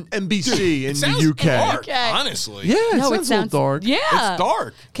channel NBC in the UK. Dark, honestly. Yeah, it sounds a little dark. Yeah. It's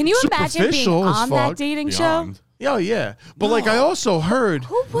dark. Can you imagine being Superficial as on that fuck. dating Beyond. show? Yeah, yeah. But like I also heard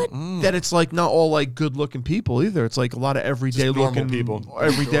Who would? that it's like not all like good looking people either. It's like a lot of everyday Just normal looking people.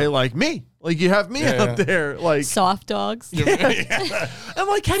 Everyday like me. Like you have me out there. Like Soft dogs. And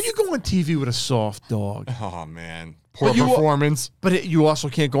like how do you go on TV with a soft dog? Oh man. Poor performance. But you also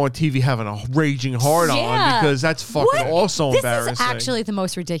can't go on TV having a raging hard on Yeah. because that's fucking What? also This embarrassing. is actually the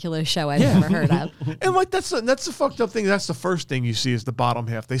most ridiculous show I've ever heard of. And like that's the fucked up thing. That's the first thing you see is the bottom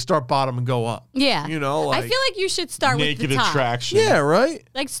half. They start bottom and go up. Yeah. You know, like I feel like you should start with Naked the top. attraction. yeah, right.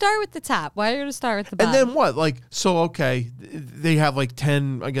 Like start with the top. Why are you going to start with the bottom? And then what? Like, so okay, they have like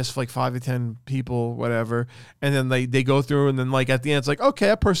 10, I guess like 5 to 10 people, whatever. And then they go through, and then like at the end, it's like, okay,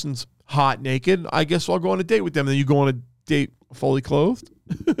 that person's hot naked. I guess I'll go on a date with them. And then you go on a date fully clothed.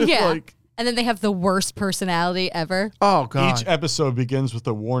 Yeah. Like, and then they have the worst personality ever. oh god. Each episode begins with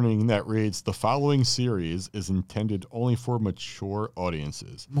a warning that reads, "The following series is intended only for mature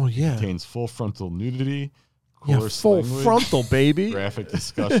audiences. Oh yeah. Contains full frontal nudity, Yeah, coarse full language, frontal, baby. graphic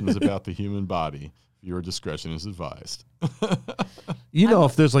discussions about the human body. Viewer discretion is advised." You know,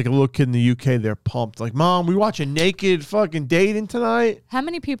 if there's like a little kid in the UK, they're pumped. Like, Mom, we watching naked fucking dating tonight? How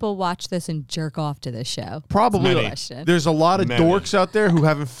many people watch this and jerk off to this show? Probably. Many. Question. There's a lot of Many. dorks out there who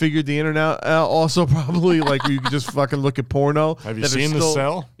haven't figured the internet out. Also, probably like you can just fucking look at porno. Have you that are seen The still-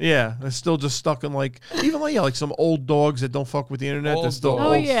 Cell? Yeah, they're still just stuck in like even like some old dogs that don't fuck with the internet. They're Old still dogs.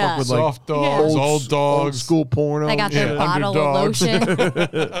 Oh, old yeah. fuck with Soft like dogs, old old dogs. school porno. They got their Yeah. bottle of Underdogs.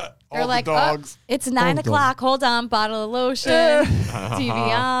 lotion. They're All like, the oh, dogs. it's 9 Dog. o'clock. Hold on, bottle of lotion. TV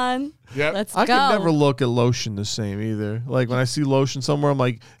on. Yep. Let's I go. can never look at lotion the same either. Like when I see lotion somewhere, I'm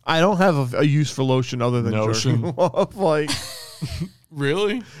like, I don't have a use for lotion other than Notion. jerking off. Like,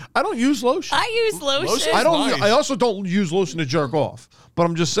 Really? I don't use lotion. I use lotion. Lotion? I don't. Nice. I also don't use lotion to jerk off. But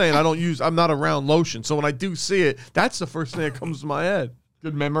I'm just saying, I'm not around lotion. So when I do see it, that's the first thing that comes to my head.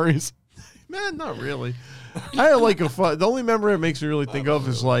 Good memories. Man, not really. I had like the only memory it makes me really think of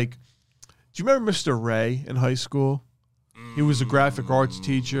is like, do you remember Mr. Ray in high school? He was a graphic arts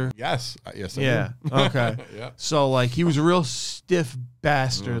teacher. Yes. Yes. I Yeah. do. Okay. Yeah. So like he was a real stiff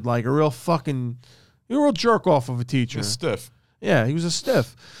bastard, like a real jerk off of a teacher. Just stiff. Yeah, he was a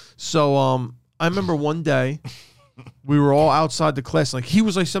stiff. So I remember one day we were all outside the class. Like he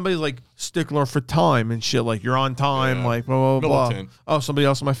was like somebody like stickler for time and shit. Like you're on time. Yeah. Like blah blah blah. Militant. Oh, somebody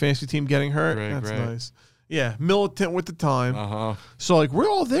else on my fantasy team getting hurt. Great, That's great. nice. Yeah, militant with the time. Uh-huh. So like we're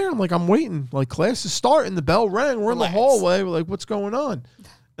all there. I'm waiting. Like class is starting. The bell rang. We're in the hallway. We're like, what's going on?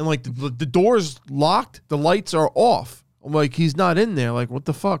 And like the door's locked. The lights are off. I'm like, he's not in there. Like what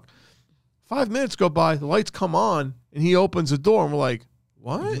the fuck? 5 minutes go by. The lights come on, and he opens the door, and we're like,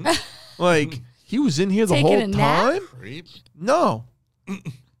 what? Like he was in here the Taking whole a nap? time? Creep. No.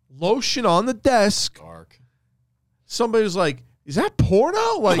 Lotion on the desk. Dark. Somebody was like, is that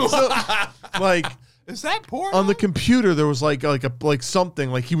porno? Like, like. Is that porno? On the computer, there was like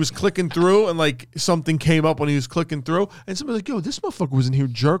something like he was clicking through, and like something came up when he was clicking through, and somebody's like, "Yo, this motherfucker was in here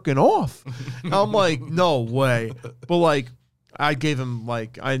jerking off." And I'm like, "No way!" But like, I gave him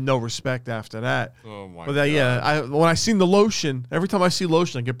like I had no respect after that. Oh my But yeah, when I seen the lotion, every time I see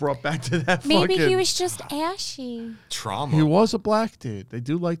lotion, I get brought back to that. Maybe fucking, he was just ashy. Trauma. He was a black dude. They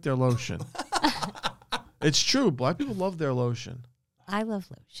do like their lotion. It's true. Black people love their lotion. I love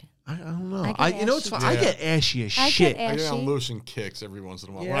lotion. I don't know. I get You know, it's ashy. fun. I get ashy as I get shit. I get on ashy. lotion kicks every once in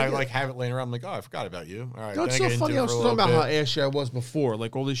a while. Yeah, When I I get- like have it laying around, I'm like, oh, I forgot about you. All right. No, it's then I so get funny. into I it was for a talking about little how bit. ashy I was before.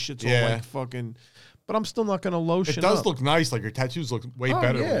 Like all this shit's Yeah. all like fucking. But I'm still not gonna lotion. It does up. look nice. Like your tattoos look way Oh,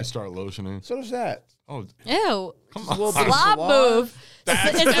 better yeah. when you start lotioning. So does that. Oh, Ew. come A on. little bit of Slob salon. move.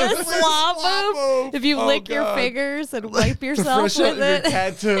 Is it a slob move? If you Oh, lick your God. fingers and wipe To yourself fresh out with your it.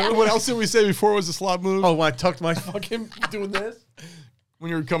 tattoo. What else did we say before was a slob move? Oh, when I tucked my fucking doing this. When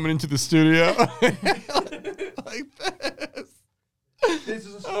you were coming into the studio. Like this. This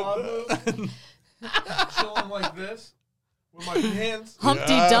is a slob move. Chilling like this with my pants.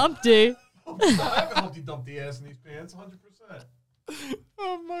 Humpty Dumpty. I have a Humpty Dumpty ass in these pants, 100%.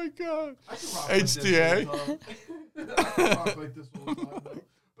 Oh my God. I can rock HTA. Like this all the time. I can rock like this all the time, though.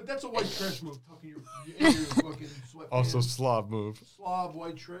 But that's a white trash move, tucking your fucking sweatpants. Also slob move. Slob,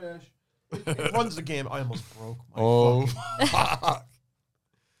 white trash. It runs the game. I almost broke my Oh, fucking- fuck.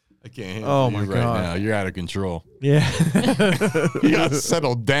 I can't handle Oh, you my right God. now. You're out of control. Yeah. You got to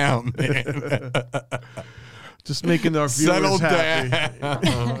settle down, man. Just making our viewers Settle happy.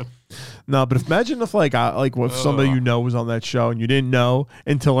 down. No, but imagine if if somebody you know was on that show and you didn't know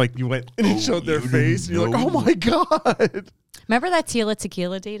until like you went and it showed their face and you're like, oh my God. Remember that Tila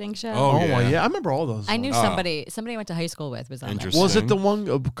Tequila dating show? Oh yeah. I remember all those. I knew somebody I went to high school with was on that. Was it the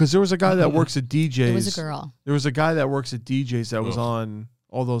one? Because there was a guy that works at DJs. It was a girl. There was a guy that works at DJs that was on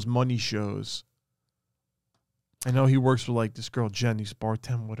all those money shows. I know he works with like this girl Jen. He's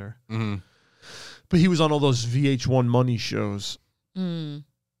bartending with her. Mm-hmm. But he was on all those VH1 money shows. Mm.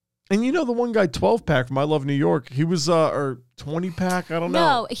 And you know the one guy, 12-pack from I Love New York, he was, or 20-pack, I don't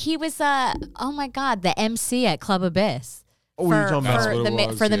know. No, he was, oh my God, the MC at Club Abyss. Oh, you're talking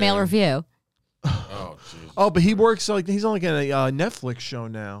about for the male review. Oh, jeez. Oh, but he works, like, he's on like a Netflix show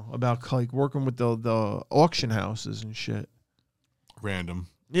now about like working with the auction houses and shit. Random.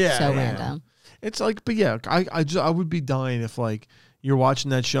 Yeah. So random. It's like, but yeah, I would be dying if like you're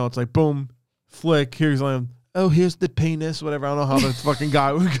watching that show. It's like, boom, flick, here's like, oh, here's the penis, whatever. I don't know how the fucking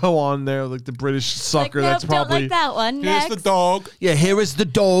guy would go on there, like the British sucker. Like, that's nope, probably don't like that one. Here's Next. the dog. Yeah, here is the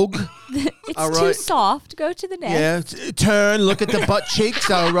dog. It's all too right. soft. Go to the next. Yeah, turn. Look at the butt cheeks.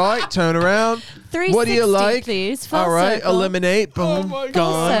 All right, turn around. 360, what do you like? Please. Full all right, circle. eliminate. Boom, my gone.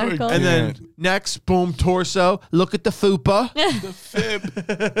 God. Circle. And then next, boom, torso. Look at the fupa. The fib.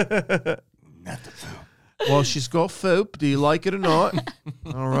 Not the fib. Well, she's got foop. Do you like it or not?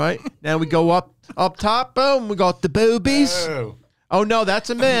 All right. Now we go up top. Boom. We got the boobies. Oh no, that's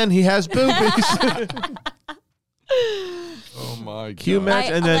a man. He has boobies. Oh my God. Can you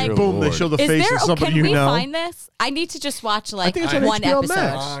imagine? And then boom, they show the face of somebody you know. Can we find this? I need to just watch like I think it's on one HBO episode.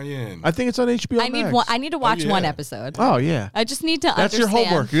 Max. I think it's on HBO Max. I need to watch one episode. Oh yeah. I just need to That's understand. your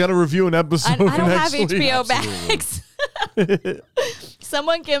homework. You got to review an episode. I don't have next week. HBO Max.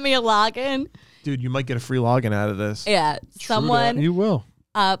 Someone give me a login. Dude, you might get a free login out of this. Yeah, someone. You will.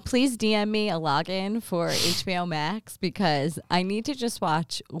 Please DM me a login for HBO Max because I need to just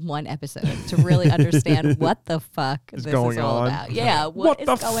watch one episode to really understand what the fuck this is all about. Yeah, what is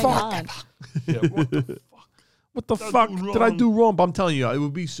the going fuck? on? Yeah, what the fuck? What the fuck did I do wrong? But I'm telling you, it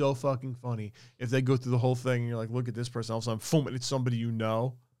would be so fucking funny if they go through the whole thing and you're like, look at this person. All of a sudden, boom, it's somebody you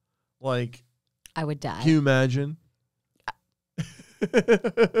know. Like, I would die. Can you imagine?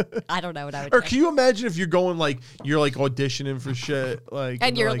 I don't know what I would Or do. can you imagine if you're going like you're like auditioning for shit, like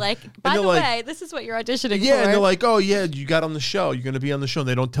And you're like, by the way, this is what you're auditioning for. Yeah, and they're like, oh yeah, you got on the show. You're gonna be on the show. And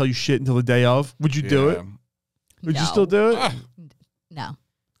they don't tell you shit until the day of. Would you do it? Would you still do it? No.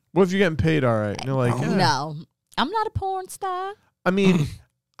 What if you're getting paid all right? And they're like, no, I'm not a porn star. I mean,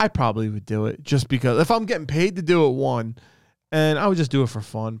 I probably would do it just because if I'm getting paid to do it, one, and I would just do it for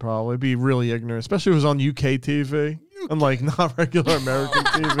fun. Probably be really ignorant, especially if it was on UK TV. Unlike not regular American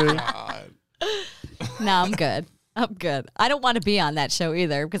TV. No, I'm good. I'm good. I don't want to be on that show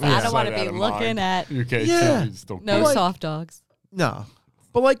either because I don't want to be looking at no soft dogs. No.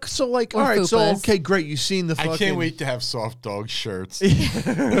 But like, so like, all right, so okay, great. You've seen the fucking... I can't wait to have soft dog shirts. That's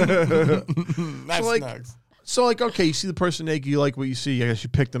next. So like, okay, you see the person naked, you like what you see. I guess you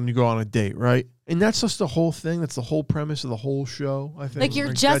pick them, you go on a date, right? And that's just the whole thing. That's the whole premise of the whole show, I think. Like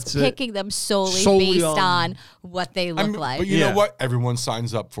you're just picking them solely based on what they look like. But you know what? Everyone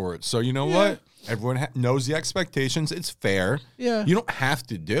signs up for it. So you know what? Everyone knows the expectations. It's fair. Yeah. You don't have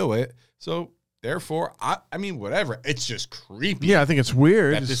to do it. So therefore, I mean, whatever. It's just creepy. Yeah, I think it's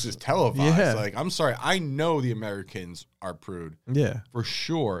weird. That this is televised. Yeah. Like, I'm sorry. I know the Americans are prude. Yeah. For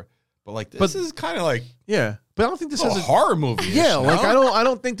sure. But like this is kind of like but I don't think this is a horror movie. Yeah, like I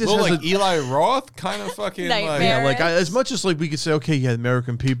don't think this has like Eli Roth kind of fucking like yeah, like as much as like we could say okay, yeah,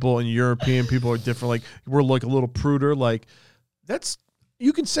 American people and European people are different. Like we're like a little pruder. Like that's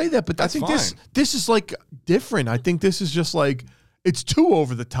you can say that, but I think this is like different. I think this is just like it's too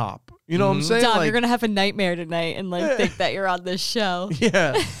over the top. You know what I'm saying? Dom, like, you're gonna have a nightmare tonight and like think that you're on this show.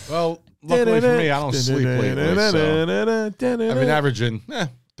 Yeah. Well, luckily for me, I don't sleep lately. So I've been averaging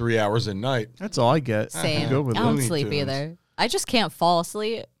 3 hours a night. That's all I get. Same. I don't sleep either. I just can't fall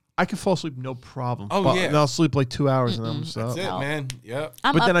asleep. I can fall asleep no problem. Oh, yeah. And I'll sleep like 2 hours and I'm so. That's it, man. Yep.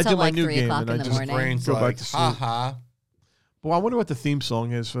 I'm but up then I till do my like new 3 game o'clock and in I the just morning. go back to sleep. Ha. Well, I wonder what the theme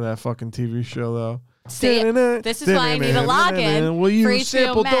song is for that fucking TV show though. See, this is why I need a login. Will you for HBO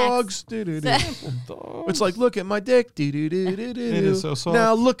sample Max. dogs? It's like, look at my dick. It is so soft.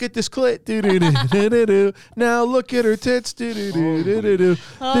 Now look at this clit. Now look at her tits.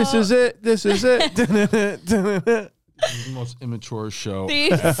 This is it. This is it. This is the most immature show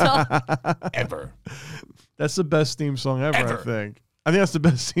ever. That's the best theme song ever. I think that's the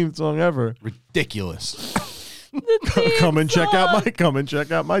best theme song ever. Ridiculous. Come and check out my tits.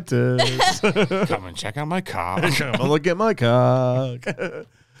 Come and check out my cock. Come and look at my cock.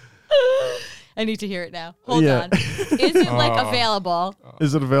 I need to hear it now. Hold on. Is it like available?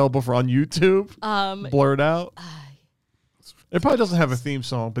 Is it available on YouTube? Blurred out. Uh, It probably doesn't have a theme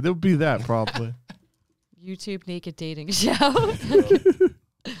song, but it would be that probably. YouTube naked dating show.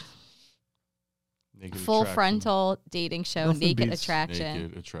 Full frontal dating show. Nothing Naked beats attraction.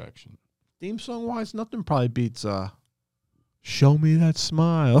 Naked attraction. Theme song wise, nothing probably beats Show Me That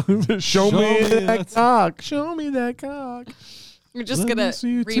Smile. Show me that cock. Show me that cock. You're just Let gonna me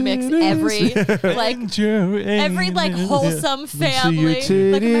see your remix titties. every like wholesome family. See your Like,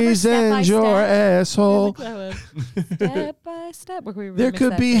 remember titties Step by and your Step? asshole. Yeah, like that one. Step by step. We're gonna There remix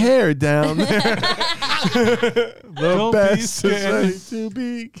could that be thing. hair down there. The Don't be best is scared. ready to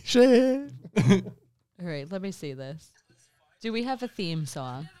be shared. All right, let me see this. Do we have a theme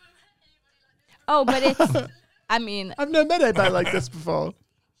song? Oh, but it's. I mean, I've never met anybody like this before.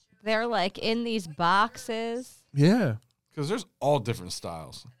 they're like in these boxes. Yeah. Because there's all different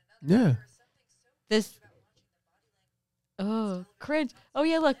styles. Yeah. This. Oh, cringe. Oh,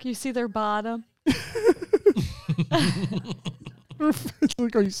 yeah, look, you see their bottom.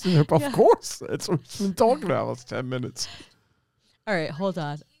 Look, are you sitting there? Of course. That's what we've been talking about last 10 minutes. All right, hold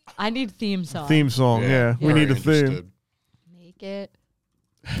on. I need theme song. Theme song, yeah. We need a theme. Naked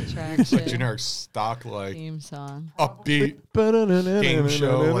It's like attraction. generic stock, like Theme song. upbeat game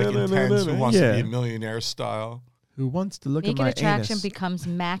show, like intense, Who Wants to Be a Millionaire style. Who wants to look Naked at my Attraction anus? becomes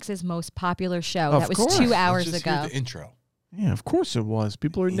Max's most popular show. Of That was course. 2 Let's hours just hear ago. the intro. Yeah, of course it was.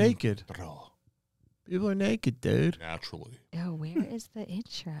 People are naked. People are naked, dude. Naturally. Oh, where is the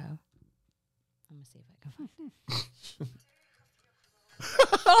intro? Let me see if I can find it.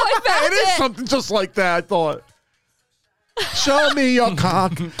 Oh, I found It is something just like that, I thought. Show me your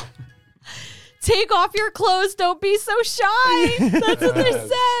cock. Take off your clothes. Don't be so shy. That's what they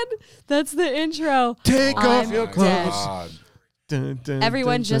said. That's the intro. Take off I'm your dead. clothes. Dun, dun,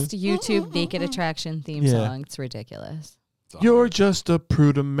 Everyone dun, just dun. YouTube Naked Attraction theme Yeah. song. It's ridiculous. You're just a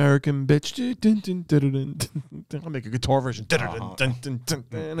prude American bitch. Dun, dun, dun, dun, dun, dun, dun. I'll make a guitar version. Dun, dun, dun, dun, dun,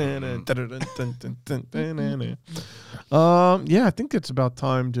 dun, dun, dun, dun, dun, dun, dun, dun. Yeah, I think it's about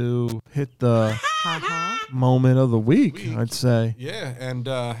time to hit the moment of the week, I'd say. Yeah, and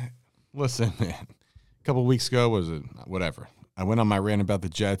listen, man. A couple weeks ago, was it whatever? I went on my rant about the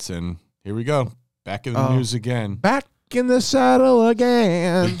Jets, and here we go. Back in the news again. Back in the saddle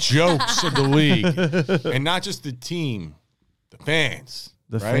again. The jokes of the league. And not just the team, the fans.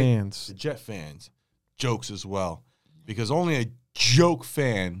 The right? fans. The Jet fans. Jokes as well. Because only a joke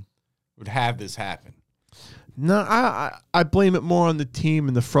fan would have this happen. No, I blame it more on the team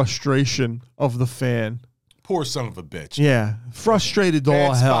and the frustration of the fan. Poor son of a bitch. Yeah, frustrated Bad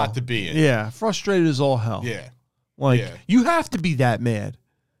all hell. spot to be in. Yeah, frustrated as all hell. Yeah. Like, Yeah. you have to be that mad.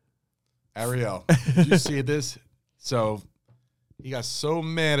 Ariel, did you see this? So he got so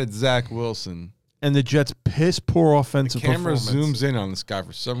mad at Zach Wilson. And the Jets' piss poor offensive The camera performance. zooms in on this guy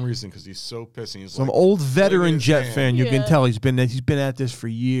for some reason because he's so pissed. And he's Some like, old look at veteran his Jet hand. fan, you can Yeah. tell he's been at this for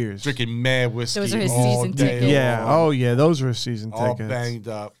years. Drinking mad whiskey. Those are his all season day tickets. Yeah. long, Oh, yeah. Those were season all tickets. banged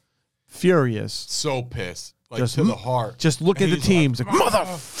up. Furious. So pissed. Like Just to the heart. Just look And at the he's teams. like, Like,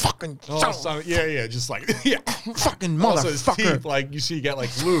 motherfucking Oh, son. son, yeah, just like, yeah. Fucking Also, his motherfucker. teeth, like, you see, he got,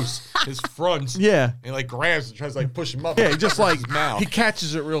 like, loose. His front. Yeah. And he, like, grabs and tries to, like, push him up. Yeah, he just like his mouth. he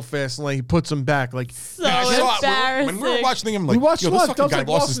catches it real fast and like he puts them back. Like So I saw it. embarrassing. When we were watching him, we like, watched yo, this what? fucking Those guy like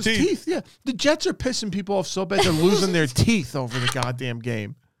lost his teeth. Yeah, the Jets are pissing people off so bad they're losing their teeth over the goddamn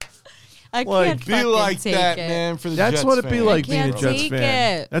game. I Like, can't Be fucking like take that, it. man, for the That's Jets what it'd be fan. like being a can't Jets take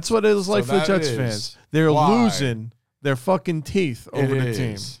fan. it. That's what it was like for the that Jets is fans. They're why losing their fucking teeth over the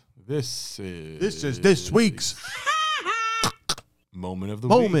team. This is This week's moment of the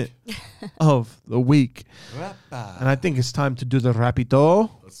moment week. of the week. And I think it's time to do the Rapito.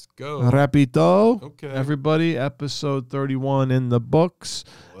 Let's go. Rapito. Okay. Everybody, episode 31 in the books.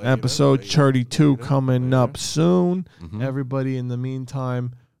 Later, Episode later, 32 later, coming later. up soon. Mhm. Everybody, in the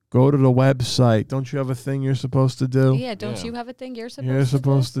meantime, go to the website. Don't you have a thing you're supposed to do? Yeah, don't Yeah. you have a thing you're supposed You're to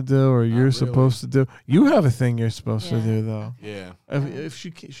supposed to do, or you're really. supposed to do. You have a thing you're supposed to Yeah. do, though. Yeah. If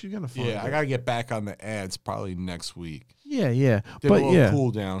she's gonna find Yeah, it. I got to get back on the ads probably next week. Yeah. Did But a little yeah.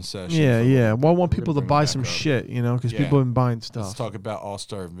 cool down session. Yeah. for- Well, I want we're people to gonna bring buy it some back up. shit, because Yeah. people have been buying Let's stuff. talk about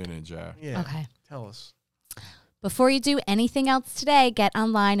All-Star Vintage. Yeah. Okay. Tell us. Before you do anything else today, get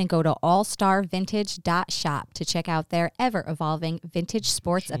online and go to allstarvintage.shop to check out their ever-evolving vintage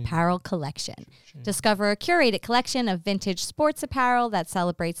sports apparel collection. Discover a curated collection of vintage sports apparel that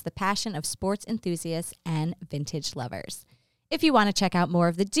celebrates the passion of sports enthusiasts and vintage lovers. If you want to check out more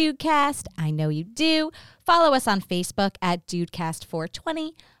of the Dudecast, I know you do, follow us on Facebook at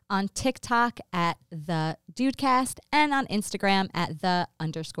Dudecast420, on TikTok at the Dudecast and on Instagram at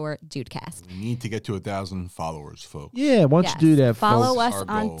 _Dudecast. We need to get to 1,000 followers, folks. Yeah, why don't you do that, Follow folks? us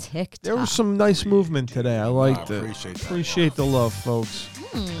on TikTok. There was some nice movement today. I liked it. Appreciate the love, folks.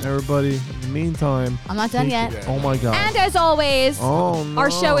 Everybody, in the meantime. I'm not done yet. Oh, my God. And as always, no. our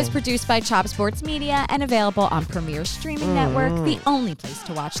show is produced by Chop Sports Media and available on Premier Streaming Network, the only place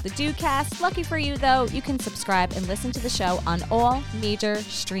to watch the Dudecast. Lucky for you, though, you can subscribe and listen to the show on all major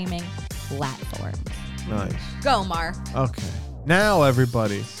streaming platforms. Nice. Go, Marc. Okay. Now,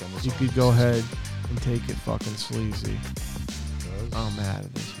 everybody, you could go ahead and take it fucking sleazy. I'm mad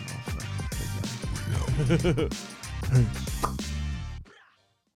at this motherfucker.